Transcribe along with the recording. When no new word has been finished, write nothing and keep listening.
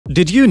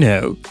Did you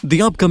know?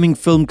 The upcoming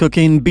film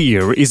Cocaine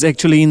Beer is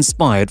actually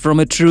inspired from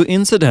a true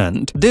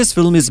incident. This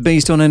film is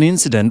based on an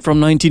incident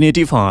from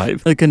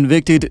 1985. A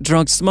convicted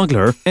drug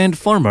smuggler and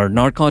former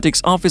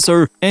narcotics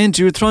officer,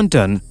 Andrew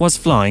Thornton, was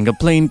flying a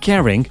plane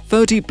carrying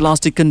 30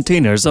 plastic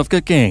containers of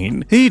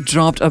cocaine. He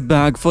dropped a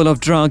bag full of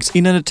drugs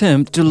in an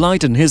attempt to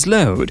lighten his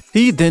load.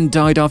 He then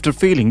died after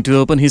failing to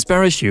open his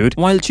parachute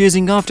while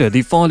chasing after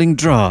the falling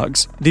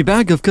drugs. The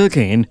bag of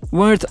cocaine,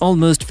 worth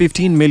almost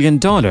 $15 million,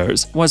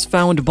 was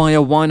found by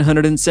a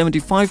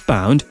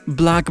 175-pound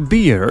black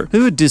bear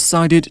who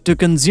decided to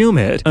consume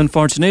it.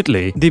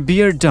 Unfortunately, the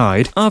bear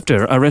died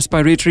after a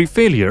respiratory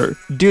failure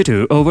due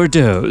to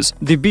overdose.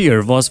 The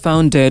bear was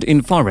found dead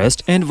in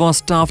forest and was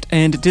stuffed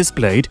and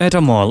displayed at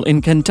a mall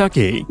in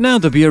Kentucky. Now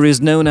the bear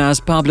is known as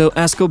Pablo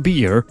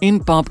Escobar in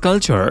pop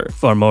culture.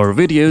 For more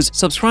videos,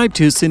 subscribe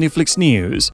to CineflicksNews.